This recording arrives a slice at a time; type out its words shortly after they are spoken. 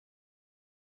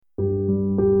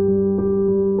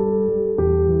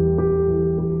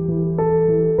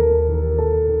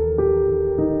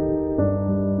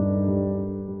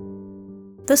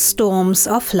The Storms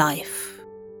of Life.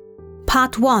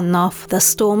 Part 1 of the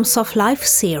Storms of Life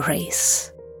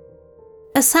series.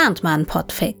 A Sandman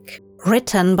podfic,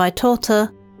 written by Torte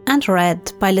and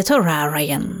read by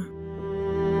Literarian.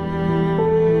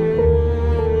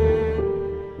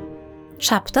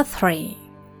 Chapter 3.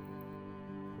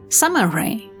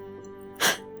 Summary.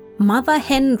 Mother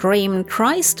Hen Dream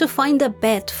tries to find a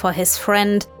bed for his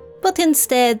friend, but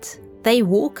instead they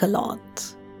walk a lot.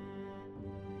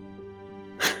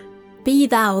 Be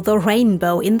thou the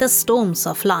rainbow in the storms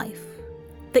of life,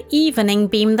 the evening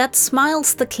beam that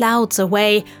smiles the clouds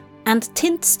away and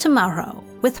tints tomorrow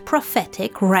with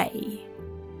prophetic ray.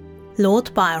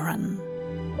 Lord Byron.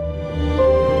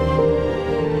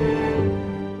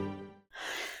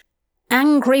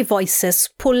 Angry voices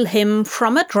pull him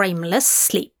from a dreamless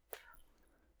sleep.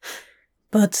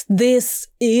 But this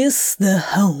is the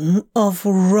home of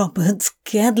Robert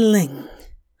Gedling.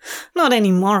 Not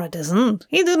anymore, it isn't.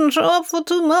 He didn't show up for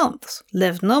 2 months,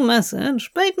 left no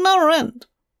message, paid no rent.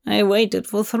 I waited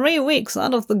for 3 weeks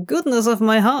out of the goodness of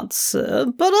my heart, sir,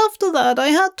 but after that I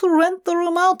had to rent the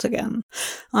room out again.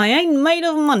 I ain't made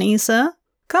of money, sir.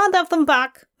 Can't have them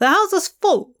back. The house is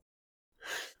full.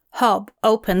 Hob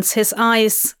opens his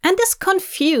eyes and is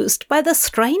confused by the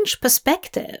strange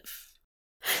perspective.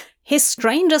 His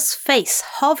stranger's face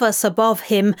hovers above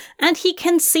him, and he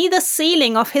can see the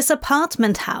ceiling of his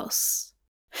apartment house.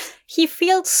 He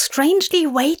feels strangely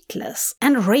weightless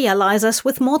and realizes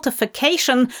with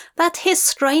mortification that his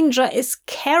stranger is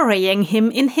carrying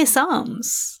him in his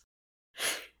arms,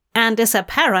 and is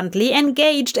apparently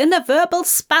engaged in a verbal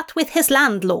spat with his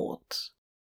landlord.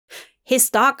 His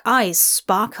dark eyes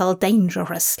sparkle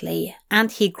dangerously,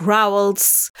 and he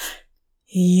growls,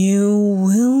 "You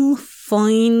will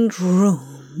find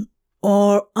room,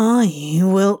 or I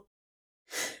will."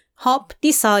 Hob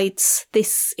decides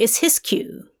this is his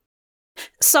cue.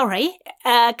 "Sorry,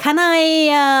 can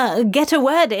I get a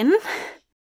word in?"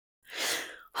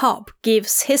 Hob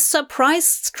gives his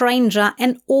surprised stranger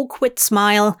an awkward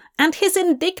smile and his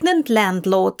indignant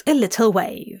landlord a little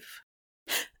wave.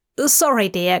 "Sorry,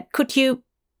 dear, could you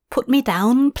put me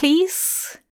down,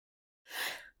 please?"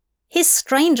 His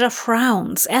stranger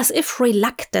frowns as if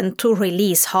reluctant to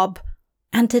release Hob,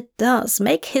 and it does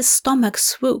make his stomach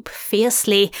swoop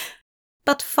fiercely,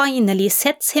 but finally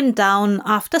sets him down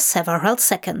after several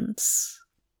seconds.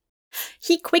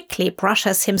 He quickly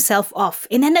brushes himself off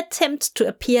in an attempt to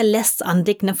appear less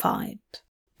undignified,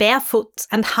 barefoot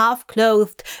and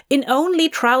half-clothed in only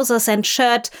trousers and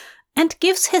shirt, and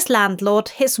gives his landlord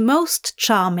his most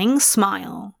charming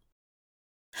smile.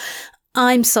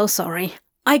 "I'm so sorry.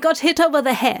 I got hit over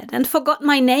the head and forgot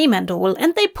my name and all,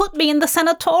 and they put me in the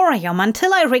sanatorium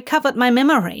until I recovered my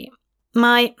memory.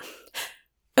 My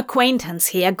acquaintance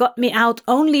here got me out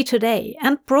only today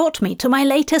and brought me to my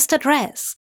latest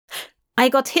address. I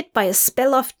got hit by a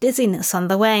spell of dizziness on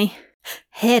the way.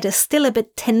 Head is still a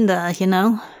bit tender, you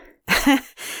know.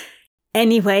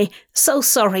 Anyway, so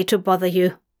sorry to bother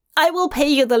you. I will pay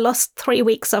you the lost 3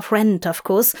 weeks of rent, of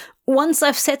course, once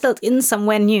I've settled in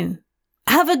somewhere new.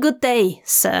 Have a good day,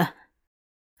 sir."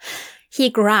 He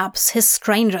grabs his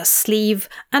stranger's sleeve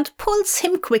and pulls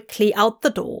him quickly out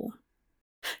the door.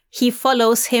 He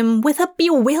follows him with a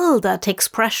bewildered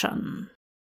expression.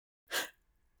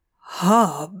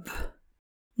 "Hob."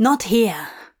 "Not here."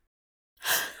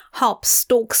 Hob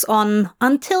stalks on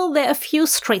until they're a few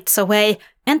streets away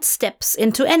and steps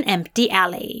into an empty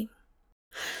alley.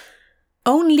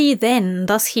 Only then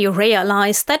does he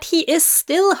realize that he is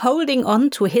still holding on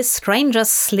to his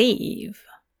stranger's sleeve.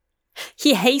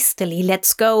 He hastily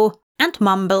lets go and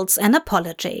mumbles an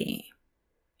apology.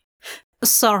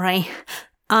 "Sorry,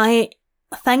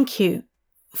 thank you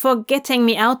for getting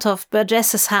me out of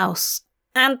Burgess's house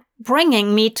and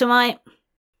bringing me to my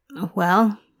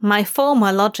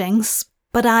former lodgings,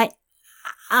 but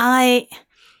I...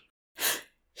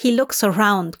 He looks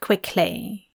around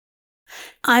quickly.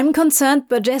 "I'm concerned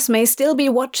Burgess may still be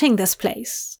watching this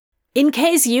place. In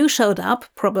case you showed up,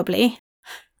 probably.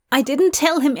 I didn't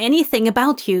tell him anything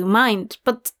about you, mind,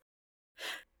 but..."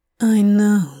 "I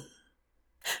know."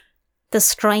 The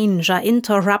stranger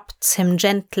interrupts him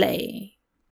gently.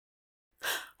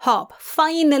 Hob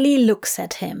finally looks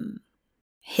at him.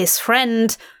 His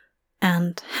friend,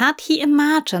 and had he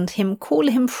imagined him call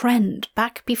him friend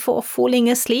back before falling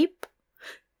asleep,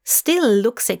 still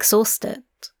looks exhausted.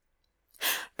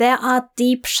 There are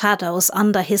deep shadows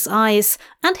under his eyes,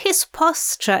 and his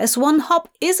posture is one Hob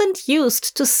isn't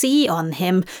used to see on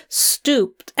him,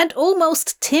 stooped and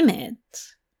almost timid.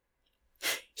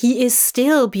 He is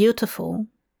still beautiful.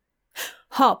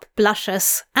 Hob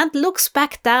blushes and looks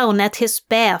back down at his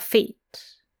bare feet.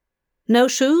 No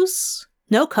shoes,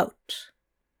 no coat.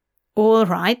 All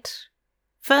right.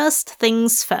 First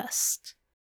things first.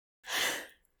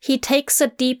 He takes a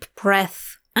deep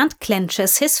breath and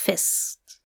clenches his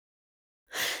fist.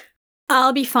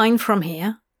 I'll be fine from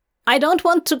here. I don't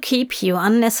want to keep you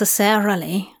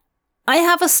unnecessarily. I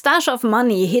have a stash of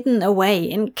money hidden away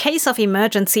in case of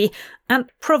emergency, and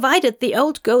provided the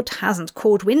old goat hasn't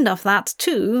caught wind of that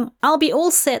too, I'll be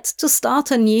all set to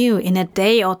start anew in a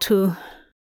day or two.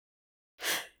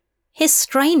 His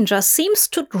stranger seems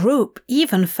to droop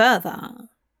even further.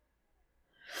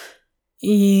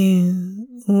 You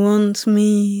want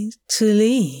me to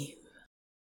leave?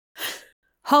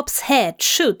 Hob's head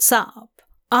shoots up,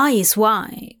 eyes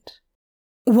wide.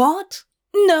 What?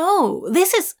 No,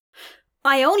 this is...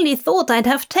 I only thought I'd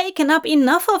have taken up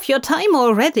enough of your time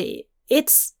already.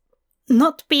 It's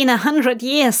not been 100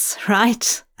 years,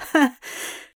 right?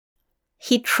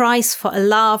 He tries for a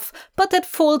laugh, but it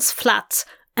falls flat,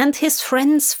 and his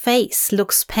friend's face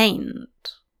looks pained.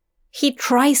 He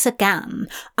tries again,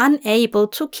 unable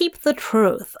to keep the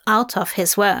truth out of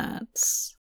his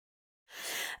words.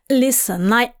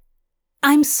 Listen,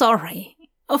 I'm sorry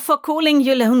for calling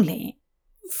you lonely,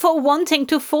 for wanting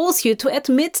to force you to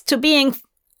admit to being...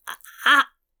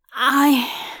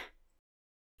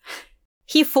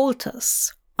 He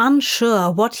falters,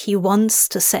 unsure what he wants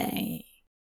to say.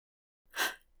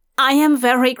 I am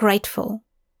very grateful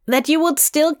that you would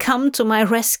still come to my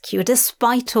rescue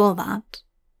despite all that.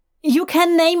 You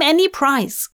can name any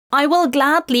price. I will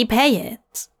gladly pay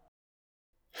it.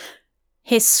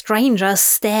 His stranger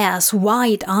stares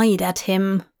wide-eyed at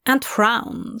him and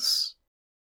frowns.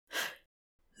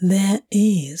 There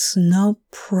is no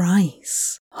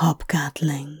price,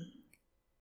 Hobgadling.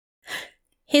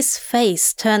 His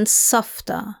face turns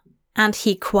softer, and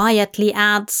he quietly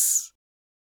adds,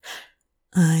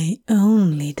 I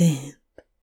only did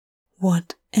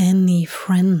what any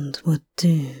friend would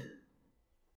do.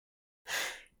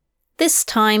 This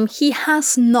time he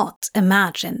has not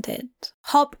imagined it.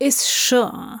 Hob is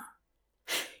sure.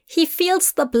 He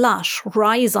feels the blush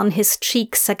rise on his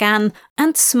cheeks again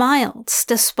and smiles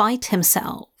despite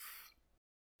himself.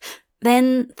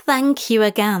 Then thank you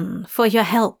again for your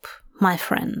help, my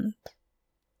friend.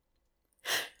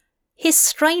 His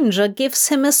stranger gives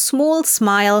him a small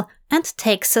smile and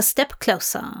takes a step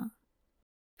closer.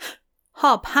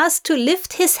 Hob has to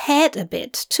lift his head a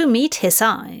bit to meet his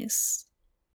eyes.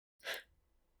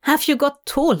 Have you got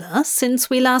taller since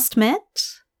we last met?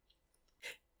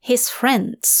 His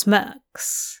friend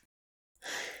smirks.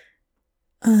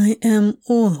 I am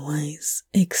always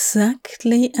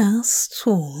exactly as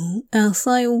tall as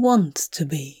I want to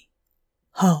be,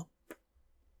 Hob.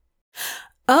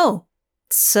 Oh,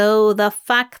 so the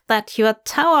fact that you're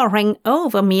towering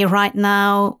over me right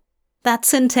now,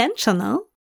 that's intentional?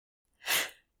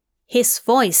 His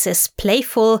voice is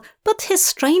playful, but his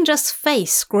stranger's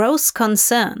face grows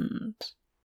concerned.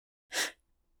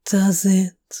 Does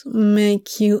it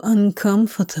make you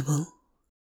uncomfortable?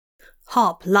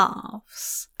 Hob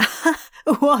laughs.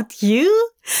 What, you?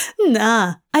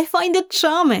 Nah, I find it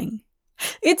charming.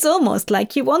 It's almost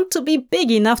like you want to be big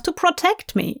enough to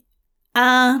protect me.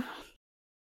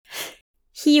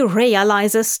 He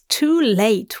realizes too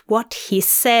late what he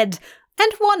said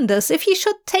and wonders if he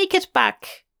should take it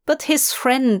back, but his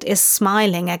friend is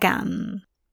smiling again.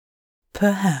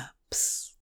 Perhaps.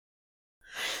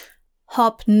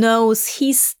 Hob knows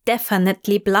he's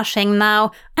definitely blushing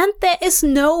now, and there is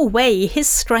no way his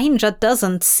stranger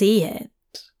doesn't see it.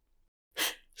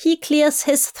 He clears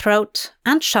his throat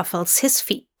and shuffles his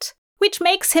feet, which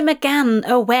makes him again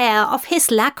aware of his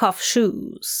lack of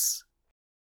shoes.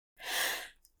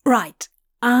 Right,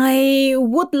 I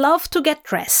would love to get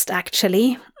dressed,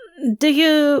 actually. Do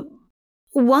you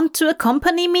want to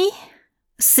accompany me?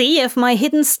 See if my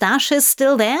hidden stash is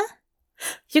still there?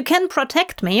 You can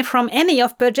protect me from any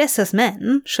of Burgess's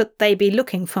men, should they be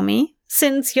looking for me,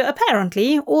 since you're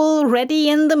apparently already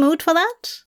in the mood for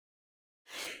that.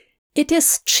 It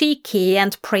is cheeky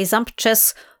and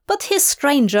presumptuous, but his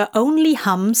stranger only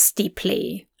hums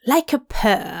deeply, like a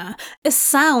purr, a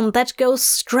sound that goes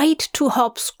straight to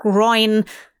Hob's groin,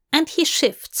 and he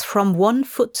shifts from one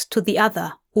foot to the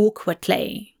other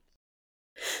awkwardly.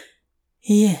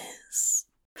 Yes,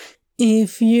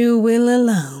 if you will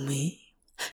allow me.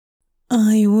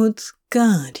 I would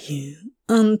guard you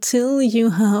until you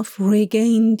have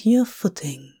regained your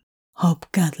footing,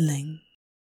 Hobgadling.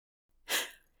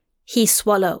 He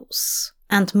swallows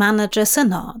and manages a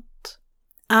nod.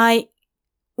 I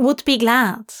would be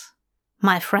glad,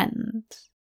 my friend.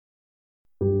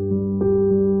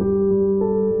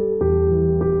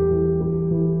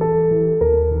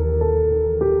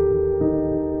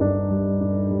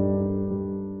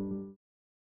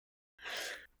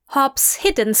 Hop's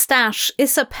hidden stash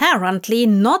is apparently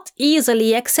not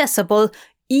easily accessible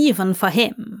even for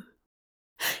him.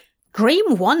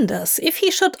 Dream wonders if he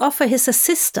should offer his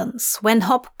assistance when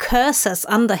Hop curses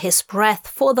under his breath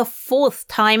for the 4th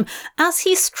time as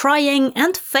he's trying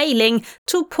and failing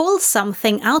to pull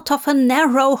something out of a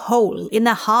narrow hole in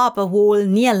a harbour wall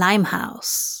near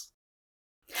Limehouse.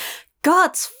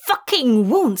 God's fucking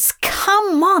wounds,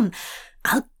 come on!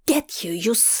 I'll get you,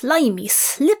 you slimy,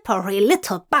 slippery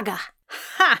little bugger!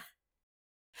 Ha!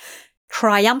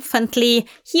 Triumphantly,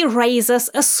 he raises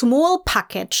a small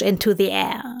package into the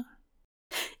air.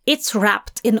 It's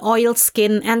wrapped in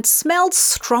oilskin and smells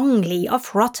strongly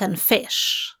of rotten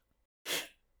fish.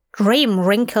 Dream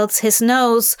wrinkles his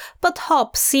nose, but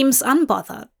Hop seems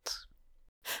unbothered.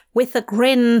 With a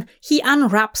grin, he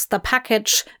unwraps the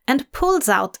package and pulls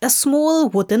out a small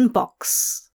wooden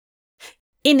box.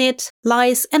 In it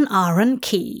lies an iron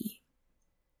key.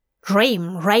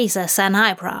 Dream raises an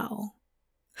eyebrow.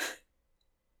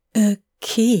 A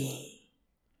key?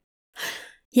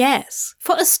 Yes,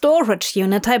 for a storage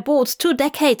unit I bought 2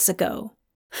 decades ago.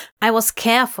 I was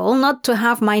careful not to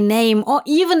have my name or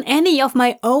even any of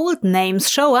my old names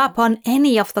show up on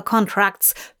any of the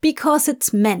contracts because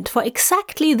it's meant for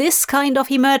exactly this kind of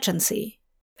emergency.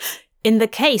 In the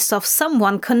case of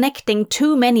someone connecting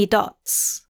too many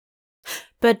dots.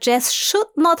 Burgess should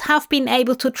not have been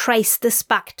able to trace this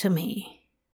back to me.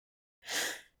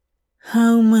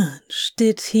 How much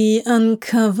did he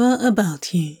uncover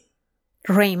about you?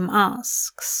 Dream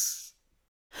asks.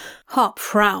 Hop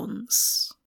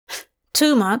frowns.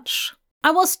 Too much.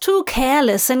 I was too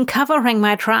careless in covering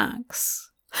my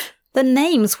tracks. The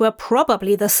names were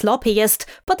probably the sloppiest,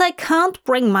 but I can't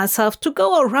bring myself to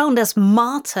go around as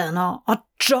Martin or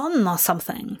John or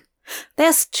something.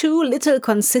 There's too little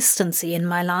consistency in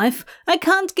my life. I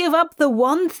can't give up the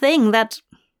one thing that...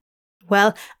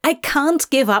 Well, I can't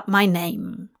give up my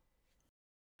name.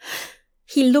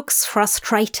 He looks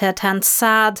frustrated and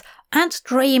sad, and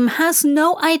Dream has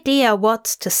no idea what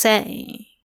to say.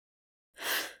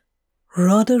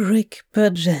 Roderick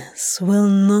Burgess will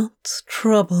not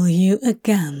trouble you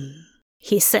again,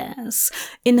 he says,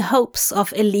 in hopes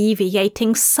of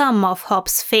alleviating some of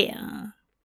Hop's fear.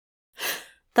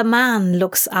 The man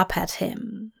looks up at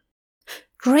him.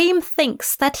 Dream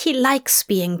thinks that he likes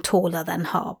being taller than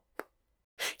Hop.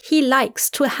 He likes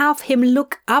to have him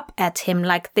look up at him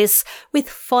like this with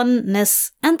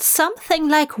fondness and something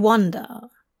like wonder,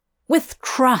 with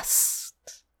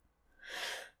trust.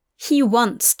 He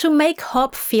wants to make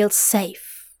Hop feel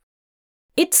safe.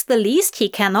 It's the least he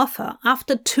can offer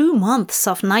after 2 months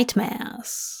of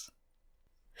nightmares.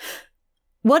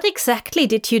 What exactly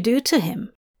did you do to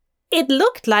him? It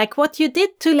looked like what you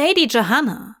did to Lady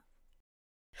Johanna.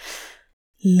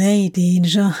 Lady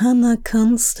Johanna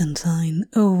Constantine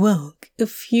awoke a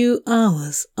few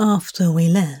hours after we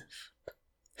left.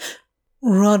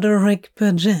 Roderick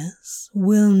Burgess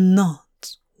will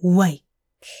not wake,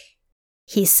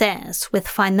 he says with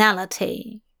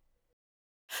finality.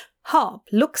 Hop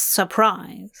looks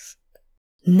surprised.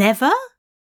 Never?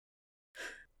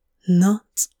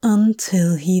 Not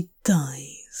until he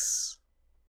dies.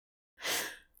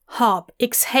 Hop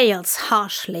exhales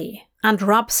harshly and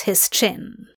rubs his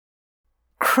chin.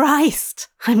 Christ,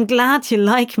 I'm glad you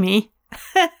like me.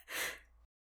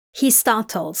 He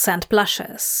startles and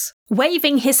blushes,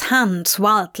 waving his hands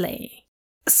wildly.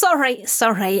 Sorry,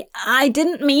 I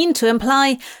didn't mean to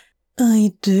imply...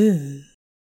 I do.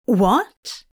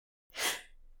 What?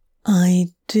 I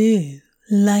do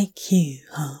like you,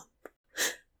 Hop.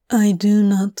 I do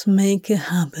not make a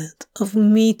habit of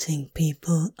meeting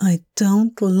people I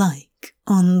don't like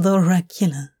on the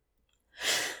regular.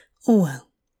 Well,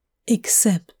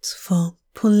 except for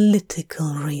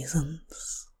political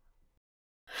reasons.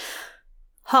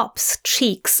 Hop's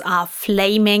cheeks are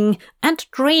flaming, and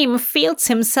Dream feels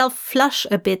himself flush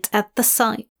a bit at the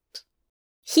sight.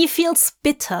 He feels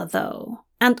bitter, though,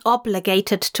 and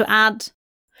obligated to add,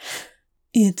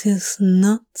 It is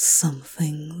not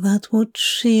something that would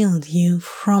shield you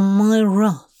from my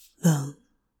wrath, though.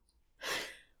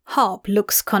 Hop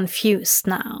looks confused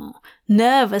now,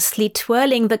 nervously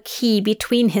twirling the key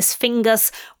between his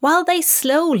fingers while they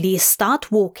slowly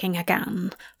start walking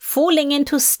again, falling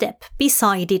into step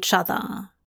beside each other.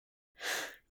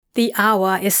 The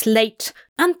hour is late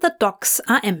and the docks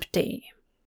are empty.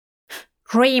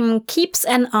 Dream keeps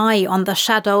an eye on the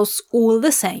shadows all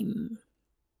the same.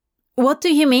 What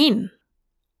do you mean?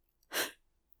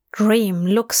 Dream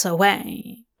looks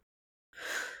away.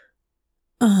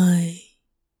 I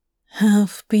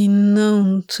have been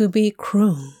known to be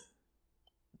cruel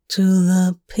to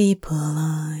the people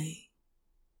I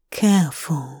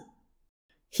careful,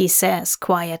 he says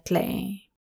quietly.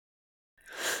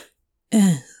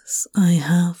 As I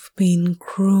have been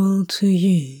cruel to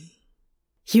you.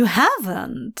 You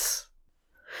haven't.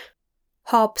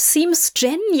 Hob seems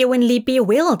genuinely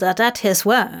bewildered at his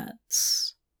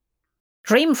words.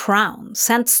 Dream frowns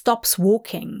and stops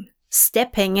walking,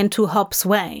 stepping into Hob's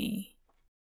way.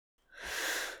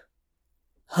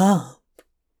 Hob,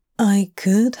 I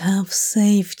could have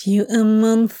saved you a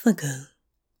month ago.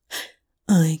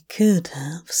 I could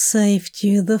have saved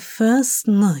you the first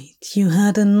night you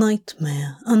had a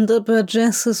nightmare under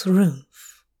Burgess's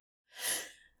roof.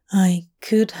 I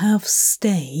could have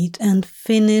stayed and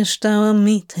finished our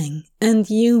meeting, and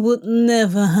you would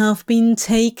never have been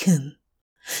taken.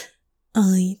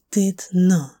 I did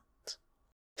not.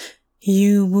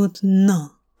 You would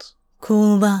not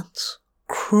call that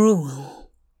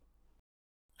cruel.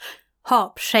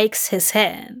 Hob shakes his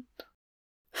head.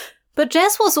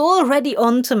 Burgess was already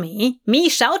on to me. Me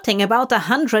shouting about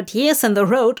 100 years in the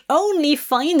road only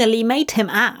finally made him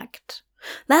act.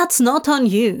 That's not on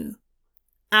you.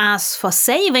 As for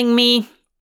saving me...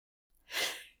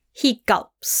 He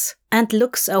gulps and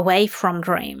looks away from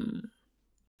Dream.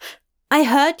 I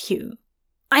heard you.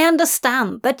 I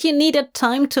understand that you needed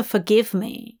time to forgive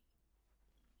me.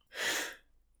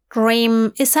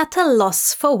 Dream is at a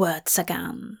loss for words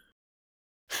again.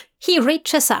 He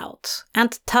reaches out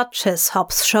and touches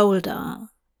Hob's shoulder.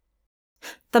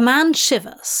 The man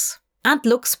shivers and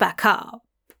looks back up.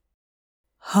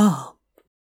 Hob.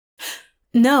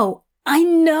 No, I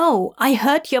know I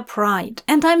hurt your pride,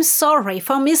 and I'm sorry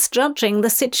for misjudging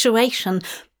the situation,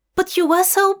 but you were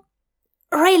so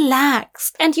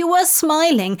relaxed, and you were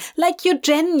smiling like you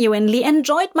genuinely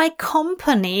enjoyed my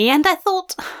company, and I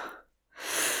thought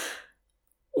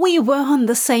we were on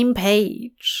the same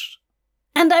page.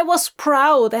 And I was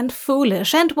proud and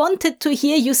foolish and wanted to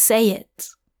hear you say it.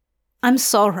 I'm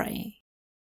sorry.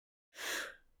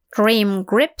 Dream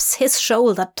grips his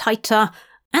shoulder tighter,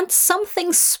 and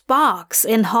something sparks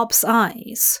in Hob's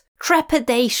eyes.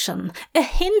 Trepidation, a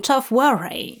hint of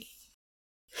worry.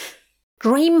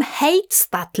 Dream hates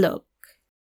that look.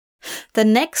 The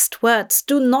next words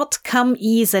do not come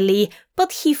easily,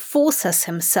 but he forces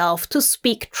himself to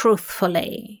speak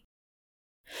truthfully.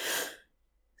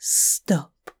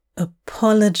 Stop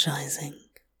apologizing.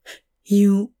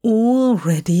 You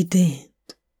already did.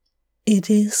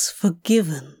 It is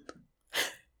forgiven.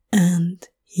 And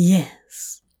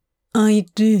yes, I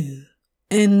do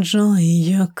enjoy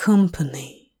your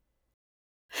company.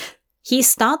 He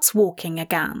starts walking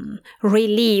again,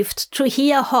 relieved to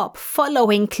hear Hob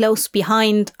following close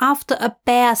behind after a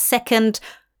bare second,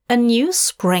 a new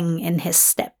spring in his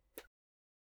step.